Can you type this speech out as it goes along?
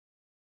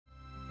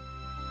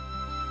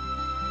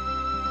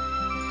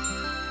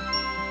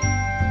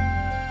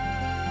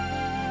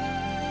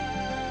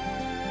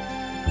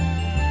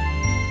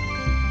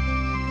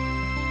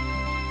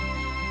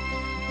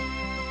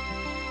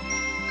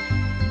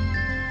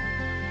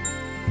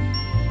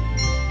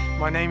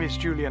My name is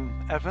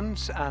Julian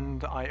Evans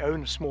and I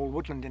own a small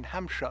woodland in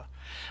Hampshire,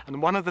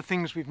 and one of the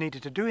things we've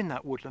needed to do in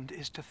that woodland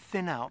is to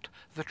thin out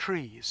the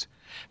trees,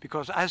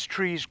 because as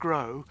trees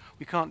grow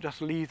we can't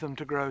just leave them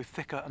to grow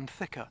thicker and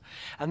thicker.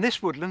 And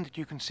this woodland that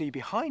you can see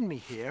behind me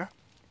here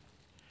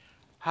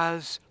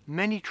has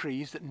many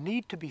trees that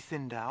need to be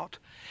thinned out,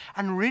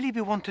 and really we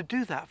want to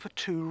do that for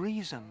two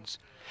reasons.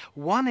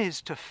 One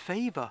is to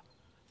favour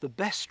the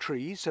best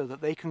trees so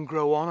that they can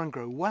grow on and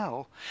grow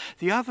well.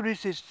 The other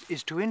is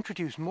to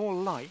introduce more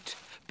light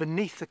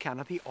beneath the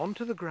canopy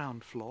onto the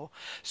ground floor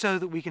so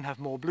that we can have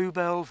more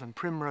bluebells and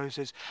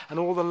primroses and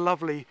all the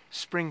lovely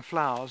spring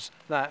flowers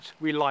that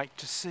we like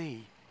to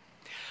see.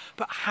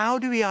 But how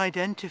do we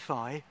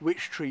identify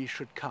which trees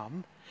should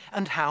come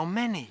and how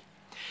many?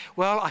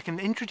 Well, I can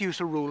introduce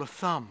a rule of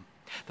thumb.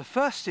 The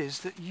first is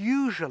that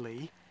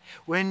usually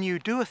when you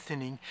do a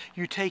thinning,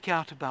 you take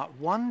out about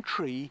one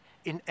tree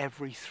in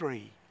every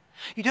three.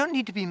 You don't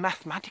need to be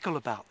mathematical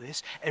about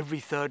this, every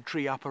third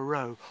tree up a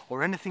row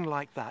or anything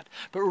like that,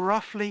 but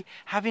roughly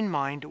have in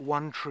mind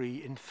one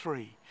tree in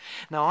three.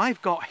 Now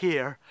I've got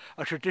here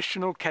a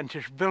traditional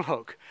Kentish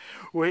billhook,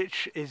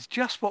 which is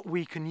just what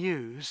we can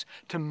use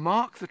to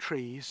mark the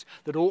trees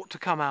that ought to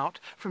come out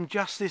from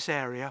just this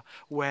area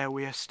where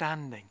we are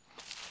standing.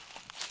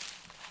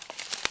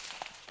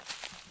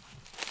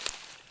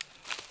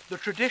 The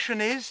tradition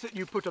is that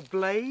you put a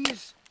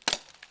blaze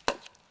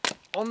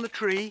on the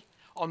tree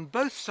on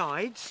both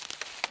sides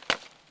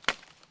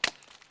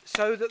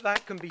so that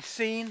that can be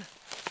seen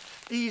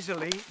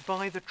easily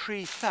by the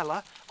tree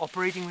feller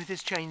operating with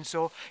his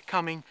chainsaw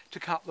coming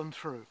to cut them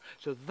through.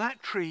 So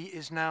that tree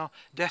is now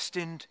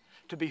destined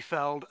to be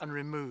felled and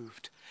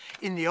removed.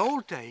 In the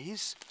old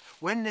days,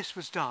 when this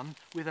was done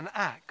with an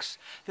axe,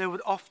 there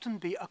would often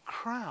be a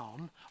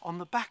crown on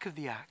the back of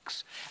the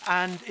axe,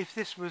 and if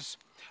this was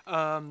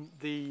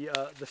the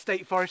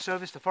State Forest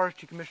Service, the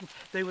Forestry Commission,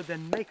 they would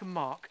then make a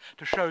mark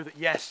to show that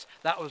yes,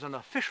 that was an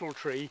official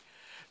tree,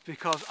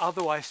 because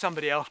otherwise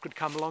somebody else could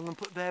come along and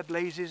put their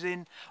blazes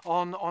in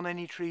on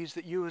any trees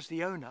that you as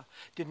the owner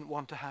didn't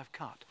want to have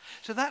cut.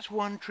 So that's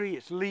one tree,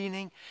 it's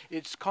leaning,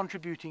 it's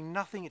contributing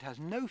nothing, it has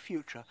no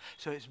future,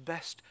 so it's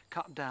best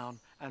cut down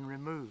and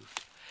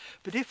removed.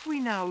 But if we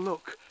now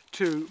look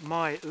to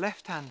my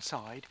left-hand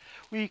side,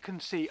 we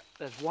can see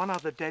there's one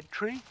other dead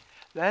tree,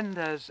 then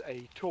there's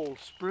a tall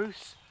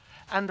spruce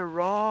and a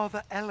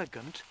rather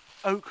elegant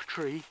oak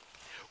tree,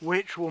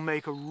 which will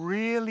make a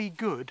really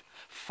good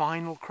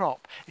final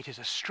crop. It is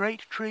a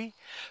straight tree,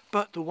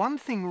 but the one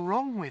thing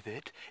wrong with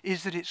it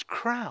is that its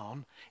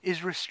crown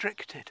is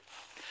restricted.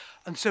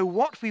 And so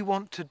what we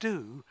want to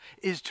do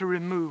is to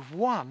remove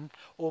one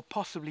or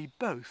possibly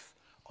both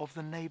of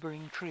the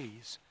neighbouring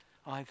trees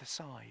either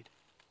side.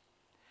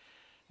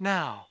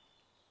 Now,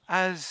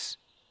 as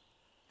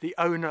the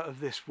owner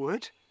of this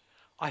wood,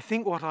 I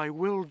think what I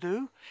will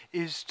do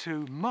is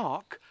to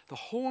mark the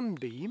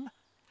hornbeam,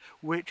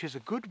 which is a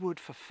good wood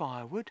for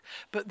firewood,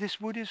 but this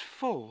wood is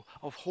full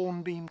of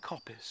hornbeam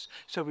coppice.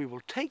 So we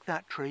will take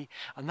that tree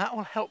and that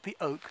will help the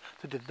oak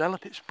to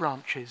develop its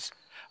branches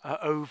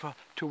over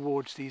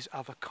towards these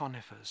other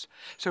conifers.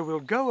 So we'll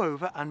go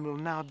over and we'll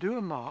now do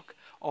a mark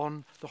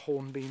on the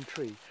hornbeam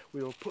tree.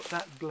 We will put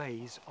that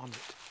blaze on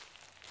it.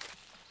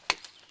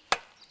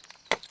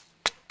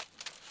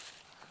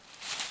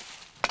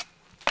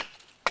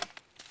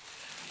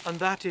 And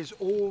that is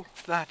all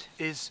that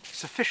is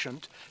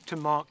sufficient to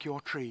mark your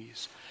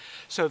trees.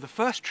 So the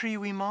first tree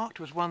we marked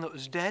was one that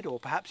was dead, or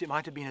perhaps it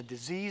might have been a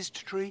diseased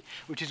tree,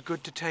 which is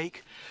good to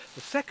take.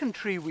 The second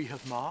tree we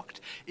have marked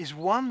is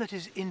one that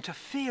is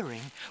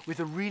interfering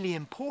with a really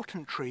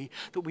important tree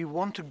that we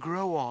want to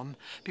grow on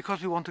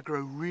because we want to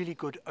grow really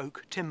good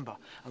oak timber,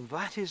 and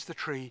that is the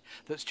tree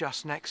that's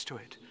just next to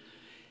it.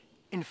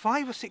 In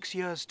 5 or 6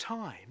 years'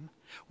 time,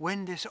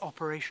 when this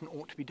operation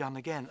ought to be done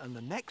again and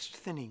the next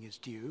thinning is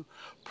due,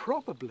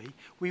 probably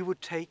we would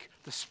take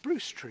the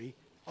spruce tree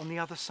on the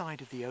other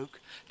side of the oak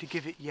to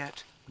give it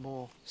yet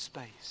more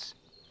space.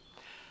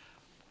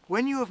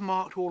 When you have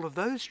marked all of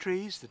those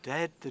trees, the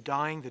dead, the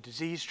dying, the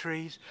diseased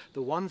trees,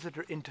 the ones that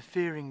are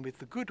interfering with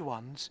the good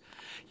ones,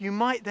 you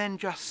might then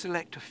just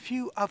select a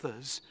few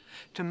others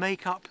to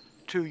make up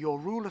to your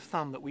rule of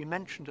thumb that we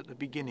mentioned at the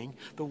beginning,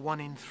 the 1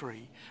 in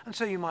 3. And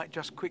so you might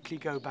just quickly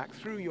go back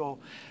through your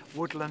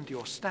woodland,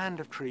 your stand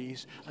of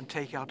trees, and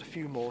take out a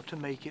few more to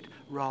make it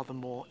rather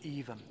more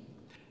even.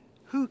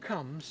 Who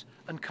comes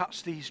and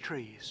cuts these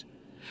trees?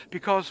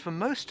 Because for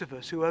most of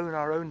us who own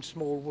our own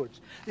small woods,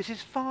 this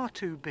is far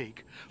too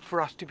big for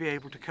us to be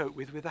able to cope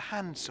with a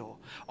handsaw.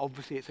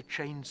 Obviously it's a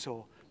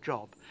chainsaw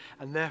job,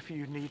 and therefore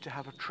you need to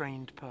have a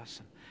trained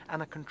person.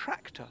 And a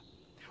contractor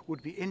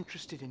would be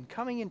interested in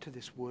coming into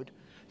this wood,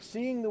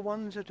 seeing the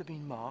ones that have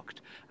been marked,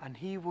 and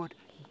he would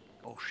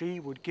or she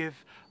would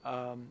give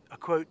a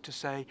quote to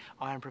say,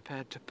 I am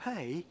prepared to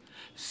pay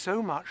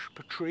so much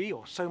per tree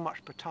or so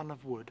much per ton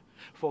of wood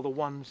for the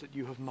ones that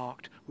you have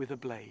marked with a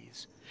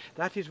blaze.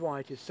 That is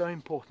why it is so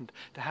important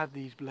to have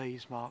these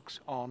blaze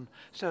marks on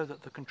so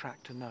that the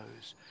contractor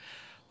knows.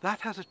 That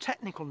has a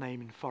technical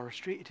name in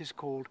forestry. It is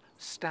called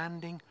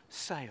standing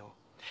sail.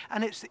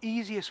 And it's the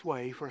easiest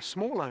way for a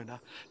small owner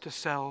to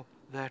sell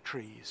their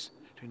trees.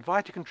 To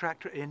invite a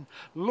contractor in,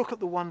 look at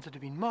the ones that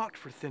have been marked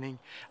for thinning,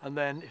 and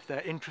then if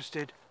they're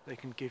interested, they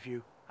can give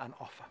you an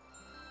offer.